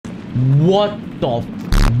What the?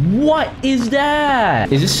 What is that?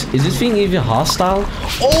 Is this thing even hostile?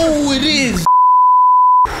 Oh, it is.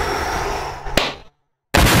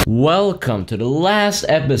 Welcome to the last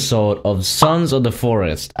episode of Sons of the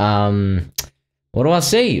Forest. What do I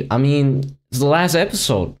say? I mean, it's the last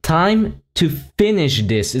episode. Time to finish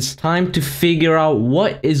this. It's time to figure out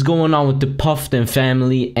what is going on with the Puffton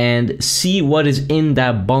family and see what is in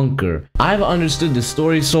that bunker. I've understood the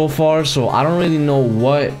story so far, so I don't really know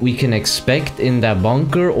what we can expect in that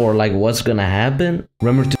bunker or like what's gonna happen.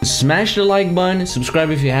 Remember to smash the like button, subscribe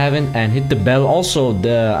if you haven't, and hit the bell. Also,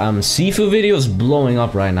 the seafood video is blowing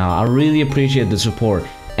up right now. I really appreciate the support.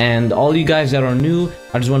 And all you guys that are new,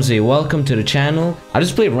 I just want to say welcome to the channel. I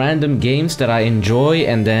just play random games that I enjoy,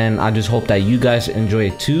 and then I just hope that you guys enjoy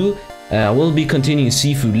it too. We'll be continuing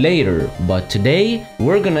seafood later, but today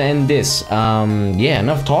we're gonna end this. Yeah,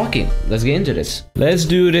 enough talking. Let's get into this. Let's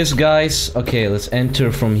do this, guys. Okay, let's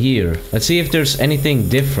enter from here. Let's see if there's anything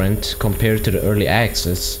different compared to the early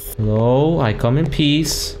access. Hello, I come in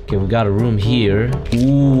peace. Okay, we got a room here.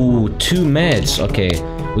 Ooh, 2 meds. Okay,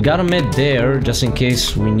 we got a med there just in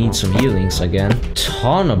case we need some healings again.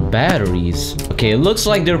 Ton of batteries. Okay, it looks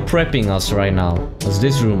like they're prepping us right now. What's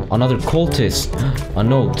this room? Another cultist. A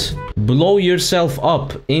note. Blow yourself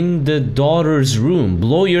up in the daughter's room.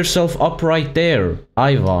 Blow yourself up right there,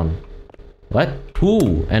 Ivan. What?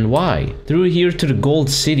 Who and why? Through here to the gold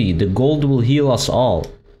city. The gold will heal us all.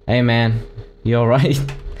 Hey man, you alright?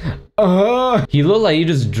 He looked like he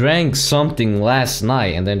just drank something last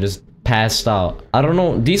night and then just passed out. I don't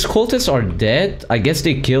know. These cultists are dead. I guess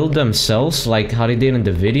they killed themselves like how they did in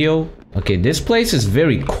the video. Okay, this place is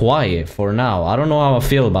very quiet for now. I don't know how I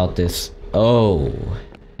feel about this. Oh,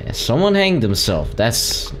 yeah, someone hanged himself.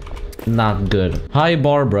 That's not good. Hi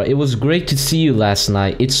Barbara, it was great to see you last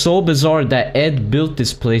night. It's so bizarre that Ed built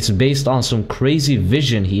this place based on some crazy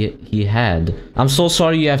vision he had. I'm so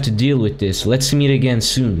sorry you have to deal with this. Let's meet again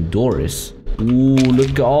soon, Doris. Ooh, look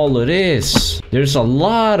at all of this. There's a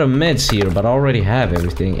lot of meds here, but I already have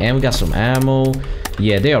everything. And we got some ammo.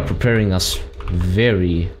 Yeah, they are preparing us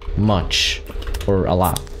very much. Or a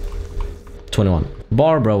lot. 21.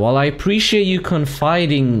 Barbara, while I appreciate you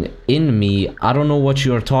confiding in me, I don't know what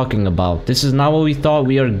you are talking about. This is not what we thought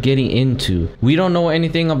we are getting into. We don't know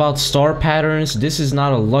anything about star patterns. This is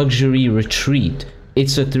not a luxury retreat.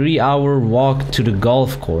 It's a 3-hour walk to the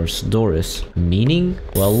golf course, Doris. Meaning?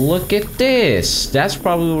 Well, look at this. That's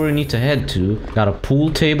probably where we need to head to. Got a pool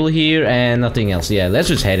table here and nothing else. Yeah, let's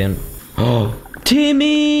just head in. Oh,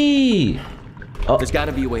 Timmy! Oh. There's got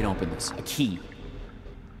to be a way to open this. A key.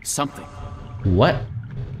 Something. What?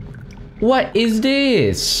 What is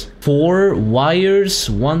this? 4 wires,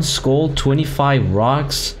 1 skull, 25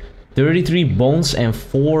 rocks, 33 bones, and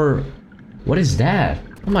 4... What is that?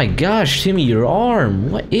 Oh my gosh, Timmy, your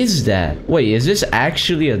arm. What is that? Wait, is this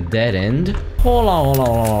actually a dead end? Hold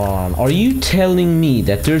on. Are you telling me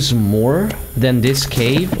that there's more than this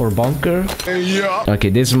cave or bunker? Yeah.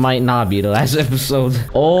 Okay, this might not be the last episode.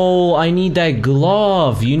 Oh, I need that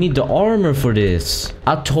glove. You need the armor for this.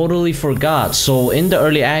 I totally forgot. So in the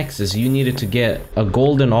early access, you needed to get a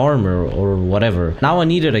golden armor or whatever. Now I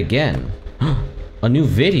need it again. A new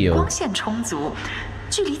video. 光线充足，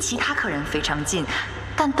距离其他客人非常近。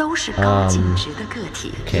 但都是高净值的个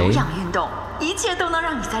体，有氧运动，一切都能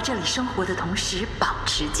让你在这里生活的同时保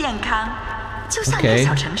持健康，就像一个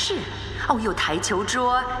小城市。哦，有台球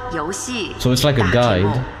桌、游戏。So it's like a guide.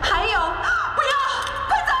 还有，不要，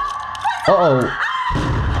快走，快走！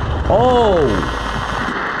 Oh,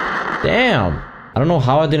 damn! I don't know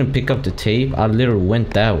how I didn't pick up the tape. I literally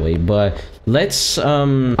went that way, but let's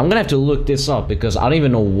I'm gonna have to look this up because I don't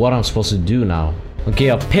even know what I'm supposed to do now. Okay,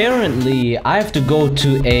 apparently I have to go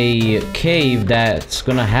to a cave that's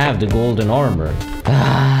gonna have the golden armor.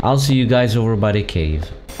 I'll see you guys over by the cave.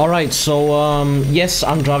 Alright, so yes,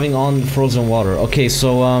 I'm driving on frozen water. Okay,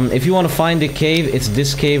 so if you want to find the cave, it's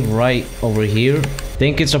this cave right over here.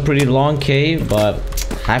 Think it's a pretty long cave, but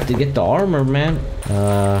I have to get the armor, man.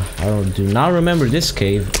 I do not remember this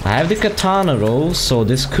cave. I have the katana though, so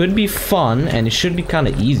this could be fun, and it should be kind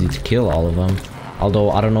of easy to kill all of them.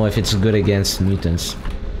 Although, I don't know if it's good against mutants.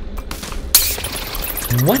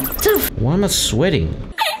 What the f- Why am I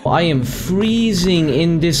sweating? I am freezing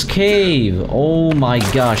in this cave. Oh my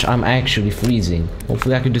gosh, I'm actually freezing.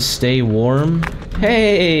 Hopefully I can just stay warm.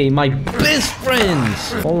 Hey, my best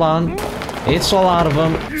friends! Hold on. It's a lot of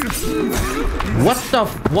them. What the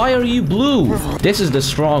f- Why are you blue? This is the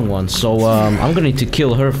strong one, so I'm gonna need to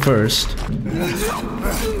kill her first.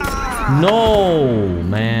 No,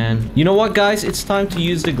 man. You know what, guys? It's time to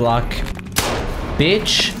use the Glock.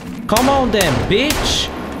 Bitch. Come on then, bitch.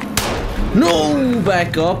 No,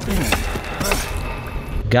 back up.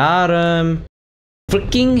 Got him.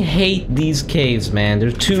 Freaking hate these caves, man.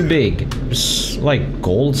 They're too big. There's like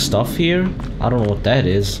gold stuff here. I don't know what that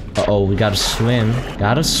is. Uh-oh, we gotta swim.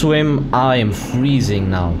 Gotta swim. I am freezing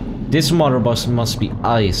now. This water must be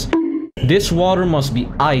ice. This water must be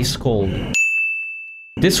ice cold.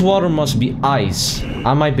 This water must be ice.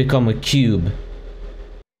 I might become a cube.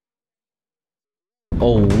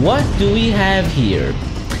 Oh, what do we have here?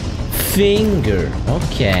 Finger.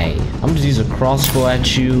 Okay. I'm just using a crossbow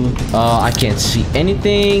at you. I can't see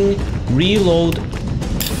anything. Reload.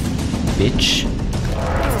 Bitch.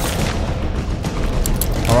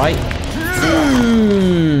 Alright.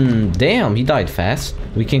 Damn, he died fast.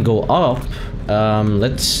 We can go up.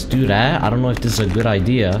 Let's do that. I don't know if this is a good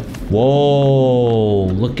idea. Whoa,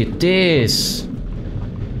 look at this.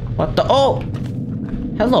 What the? Oh!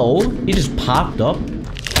 Hello. He just popped up.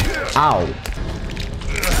 Ow.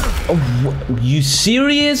 Oh, you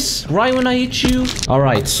serious? Right when I hit you?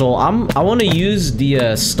 Alright, so I want to use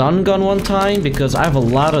the stun gun one time because I have a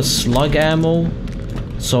lot of slug ammo.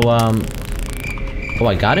 So, oh,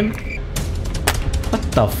 I got him? What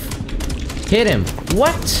the f... Hit him.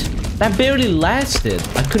 What? That barely lasted.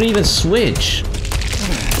 I couldn't even switch.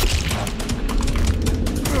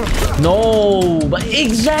 No, but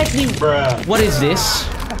exactly. Bruh. What is this?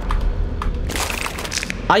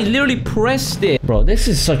 I literally pressed it. Bro, this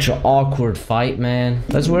is such an awkward fight, man.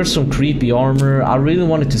 Let's wear some creepy armor. I really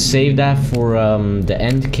wanted to save that for the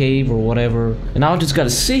end cave or whatever. And now I just gotta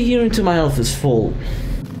sit here until my health is full.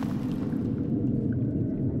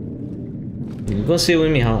 You gonna sit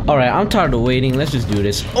with me, huh? Alright, I'm tired of waiting. Let's just do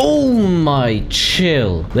this. Oh my,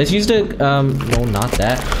 chill. Let's use the, no, not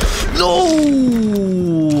that.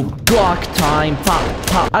 No! Block time. Pop,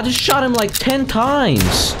 pop. I just shot him like 10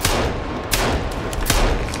 times.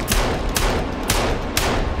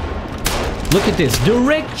 Look at this.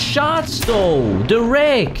 Direct shots, though.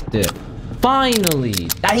 Direct. Finally.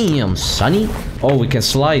 Damn, sonny. Oh, we can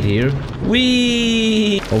slide here.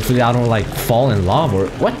 Whee! Hopefully I don't, like, fall in lava.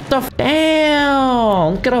 What the f...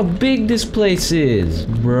 Damn! Look at how big this place is.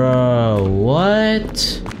 Bro,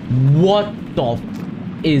 what? What the f...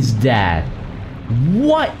 is that?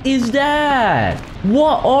 What is that?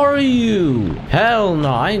 What are you? Hell no,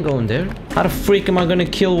 I ain't going there. How the freak am I gonna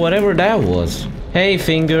kill whatever that was? Hey,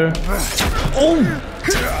 finger. Oh!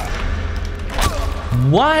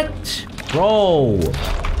 What? Bro.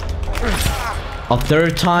 A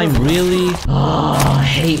third time, really? Ah, I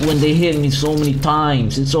hate when they hit me so many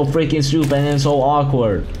times. It's so freaking stupid and so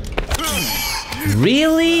awkward.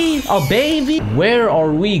 Really? A baby? Where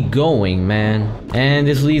are we going, man? And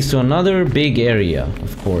this leads to another big area,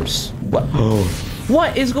 of course. What?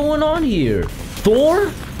 What is going on here?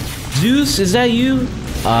 Thor? Zeus, is that you?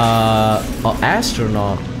 An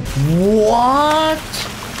astronaut. What?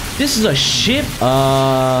 This is a ship?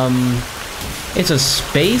 It's a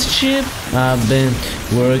spaceship? I've been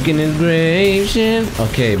working in grave ship.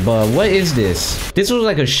 Okay, but what is this? This was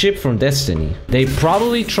like a ship from Destiny. They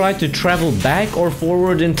probably tried to travel back or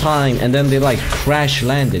forward in time and then they like crash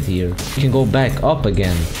landed here. You can go back up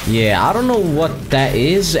again. Yeah, I don't know what that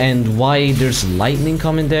is and why there's lightning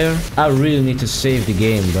coming there. I really need to save the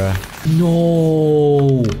game, bruh.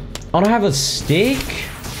 No, I don't have a stick?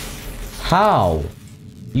 How?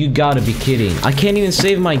 You gotta be kidding. I can't even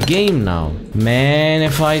save my game now. Man,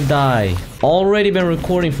 if I die. Already been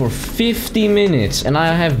recording for 50 minutes and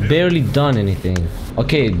I have barely done anything.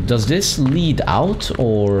 Okay, does this lead out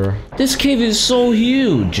or... This cave is so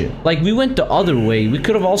huge. Like, we went the other way. We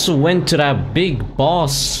could have also went to that big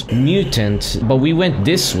boss mutant, but we went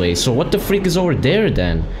this way. So what the freak is over there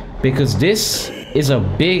then? Because this is a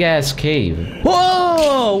big ass cave.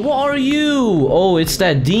 Whoa! What are you? Oh, it's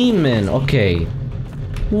that demon. Okay.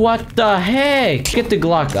 What the heck? Get the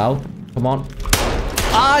Glock out. Come on.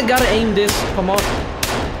 I gotta aim this. Come on.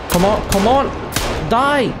 Come on. Come on.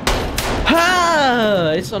 Die.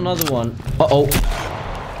 Ha! It's another one. Uh-oh.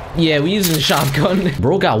 Yeah, we're using the shotgun.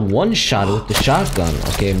 Bro got one shot with the shotgun.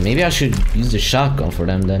 Okay, maybe I should use the shotgun for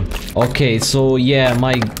them then. Okay, so yeah,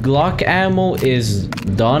 my Glock ammo is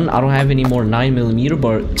done. I don't have any more 9mm,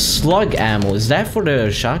 but slug ammo. Is that for the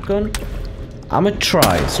shotgun? I'ma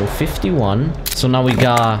try. So 51. So now we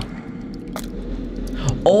got...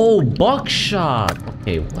 Oh, buckshot.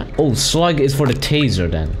 Okay, what? Oh, slug is for the taser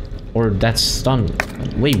then. Or that's stun.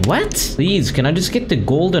 Wait, what? Please, can I just get the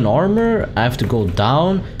golden armor? I have to go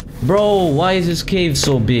down. Bro, why is this cave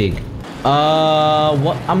so big?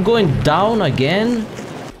 What? I'm going down again?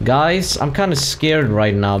 Guys, I'm kind of scared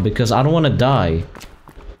right now because I don't want to die.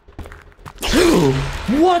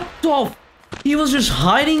 What the f... He was just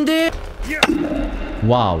hiding there?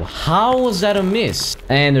 Wow, how was that a miss?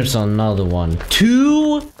 And there's another one.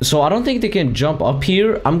 2. So I don't think they can jump up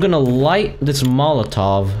here. I'm gonna light this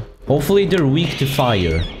Molotov. Hopefully they're weak to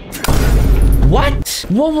fire. What?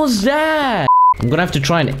 What was that? I'm gonna have to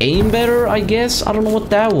try and aim better, I guess. I don't know what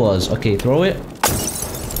that was. Okay, throw it.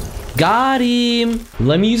 Got him.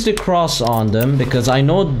 Let me use the cross on them because I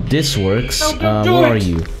know this works. Where are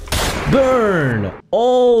you? Burn!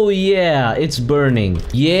 Oh yeah, it's burning.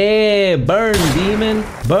 Yeah, burn, demon.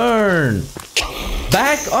 Burn.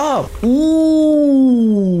 Back up.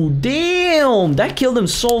 Ooh, damn. That killed him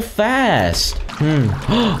so fast.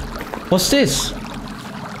 What's this?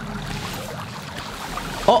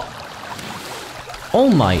 Oh. Oh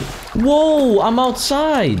my. Whoa, I'm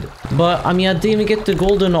outside. But, I mean, I didn't even get the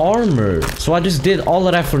golden armor. So I just did all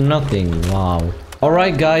of that for nothing. Wow.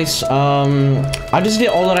 Alright guys, I just did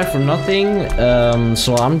all of that for nothing,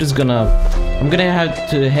 so I'm gonna have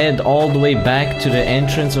to head all the way back to the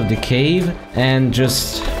entrance of the cave and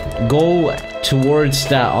just go towards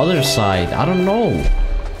that other side. I don't know.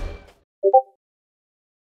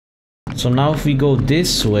 So now if we go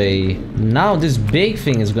this way, now this big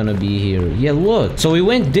thing is gonna be here. Yeah, look. So we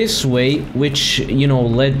went this way, which, you know,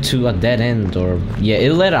 led to a dead end, or yeah,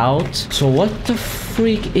 it led out. So what the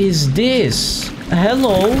freak is this?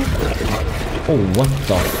 Hello? Oh, what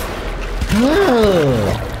the?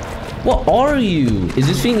 What are you? Is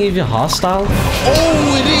this thing even hostile?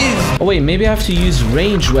 Oh, it is! Oh, wait, maybe I have to use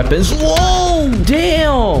ranged weapons. Whoa!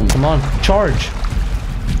 Damn! Come on, charge.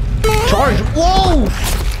 Charge! Whoa!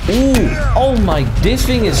 Ooh, oh my, this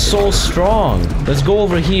thing is so strong. Let's go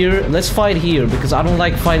over here. Let's fight here because I don't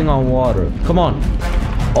like fighting on water. Come on.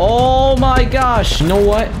 Oh my gosh. You know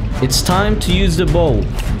what? It's time to use the bow.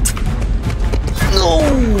 No,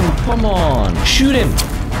 come on. Shoot him.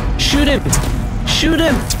 Shoot him. Shoot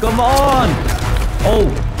him. Come on. Oh,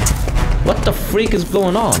 what the freak is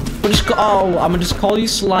going on? I'm gonna just call you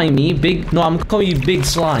Slimy. No, I'm gonna call you Big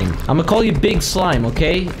Slime. I'm gonna call you Big Slime,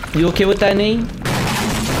 okay? You okay with that name?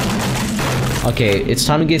 Okay, it's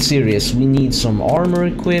time to get serious. We need some armor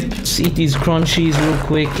equip. Let's eat these crunchies real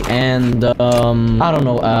quick and, I don't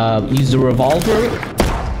know, use the revolver.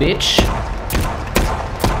 Bitch.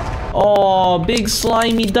 Oh, Big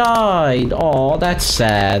Slimy died. Oh, that's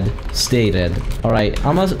sad. Stay dead. Alright,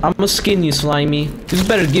 I'm gonna skin you, Slimy. This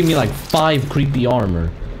better give me like 5 creepy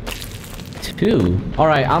armor. 2.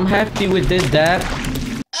 Alright, I'm happy with that.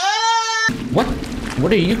 What? Where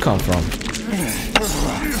did you come from?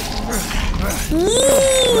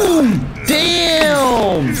 Ooh,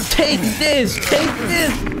 damn! Take this! Take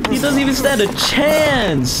this! He doesn't even stand a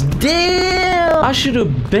chance! Damn! I should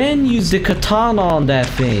have been used the katana on that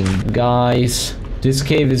thing. Guys, this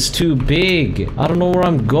cave is too big. I don't know where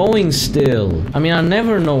I'm going still. I mean, I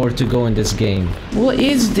never know where to go in this game. What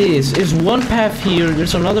is this? There's one path here.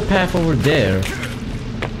 There's another path over there.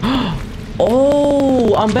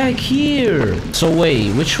 Oh, I'm back here. So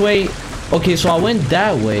wait, which way? Okay, so I went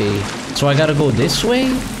that way. So I gotta go this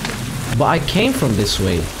way? But I came from this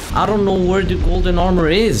way. I don't know where the golden armor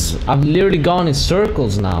is. I've literally gone in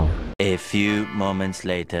circles now. A few moments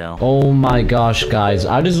later. Oh my gosh, guys.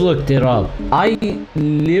 I just looked it up. I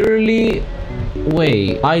literally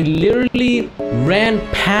ran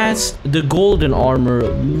past the golden armor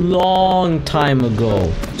long time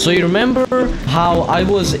ago. So you remember how I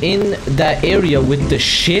was in that area with the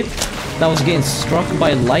ship that was getting struck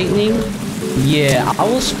by lightning? Yeah, I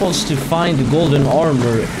was supposed to find the golden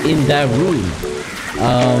armor in that room.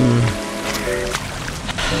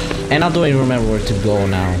 And I don't even remember where to go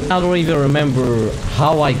now. I don't even remember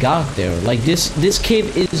how I got there. Like, this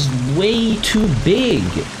cave is way too big.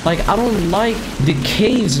 Like, I don't like the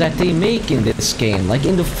caves that they make in this game. Like,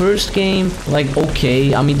 in the first game, like,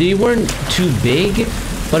 okay, I mean, they weren't too big.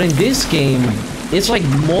 But in this game, it's like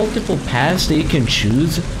multiple paths that you can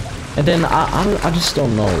choose. And then I just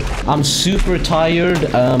don't know. I'm super tired,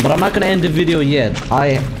 but I'm not gonna end the video yet.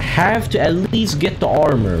 I have to at least get the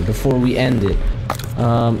armor before we end it.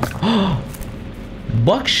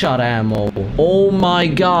 Buckshot ammo. Oh my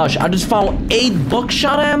gosh, I just found 8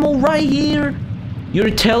 buckshot ammo right here. You're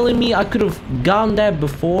telling me I could have gotten that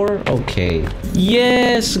before? Okay.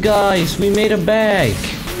 Yes, guys, we made a bag.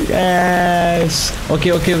 Yes.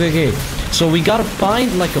 Okay. So we gotta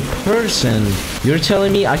find like a person. You're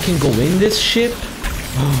telling me I can go in this ship?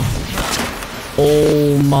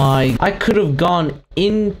 Oh my. I could have gone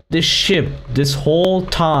in the ship this whole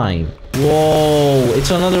time. Whoa. It's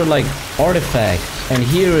another like artifact. And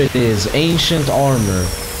here it is. Ancient armor.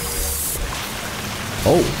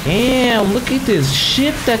 Oh, damn. Look at this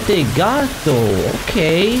ship that they got though.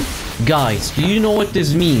 Okay. Guys, do you know what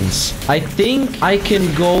this means? I think I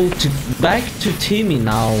can go back to Timmy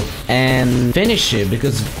now and finish it,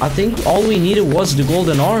 because I think all we needed was the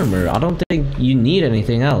golden armor. I don't think you need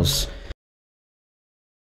anything else.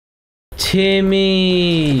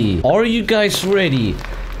 Timmy, are you guys ready?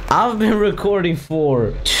 I've been recording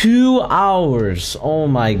for 2 hours. Oh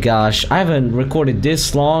my gosh, I haven't recorded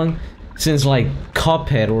this long since like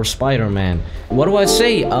Cuphead or Spider-Man. What do I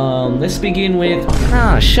say? Let's begin with...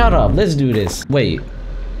 shut up. Let's do this. Wait.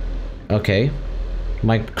 Okay.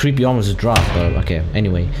 My creepy almost dropped, but okay.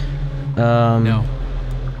 Anyway. No.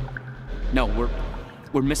 No,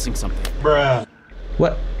 we're missing something. Bruh.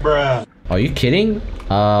 What? Bruh. Are you kidding?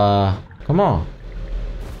 Come on.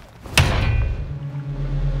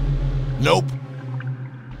 Nope.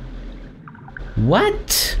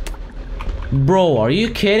 What? Bro, are you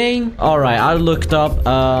kidding? Alright, I looked up.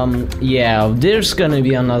 Yeah, there's gonna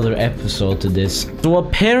be another episode to this. So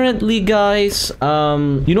apparently, guys,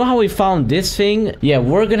 you know how we found this thing? Yeah,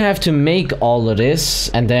 we're gonna have to make all of this,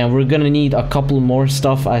 and then we're gonna need a couple more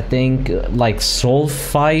stuff, I think, like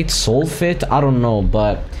sulfite, I don't know,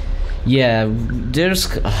 but yeah, there's...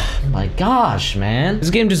 my gosh, man. This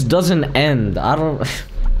game just doesn't end. I don't...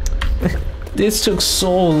 This took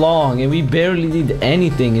so long, and we barely did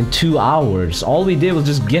anything in 2 hours. All we did was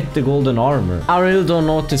just get the golden armor. I really don't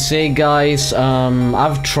know what to say, guys.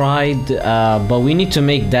 I've tried, but we need to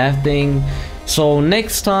make that thing. So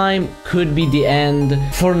next time could be the end.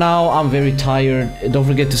 For now, I'm very tired. Don't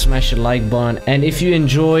forget to smash the like button. And if you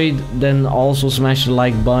enjoyed, then also smash the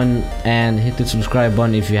like button and hit the subscribe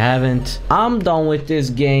button if you haven't. I'm done with this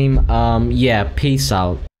game. Yeah, peace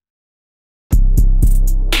out.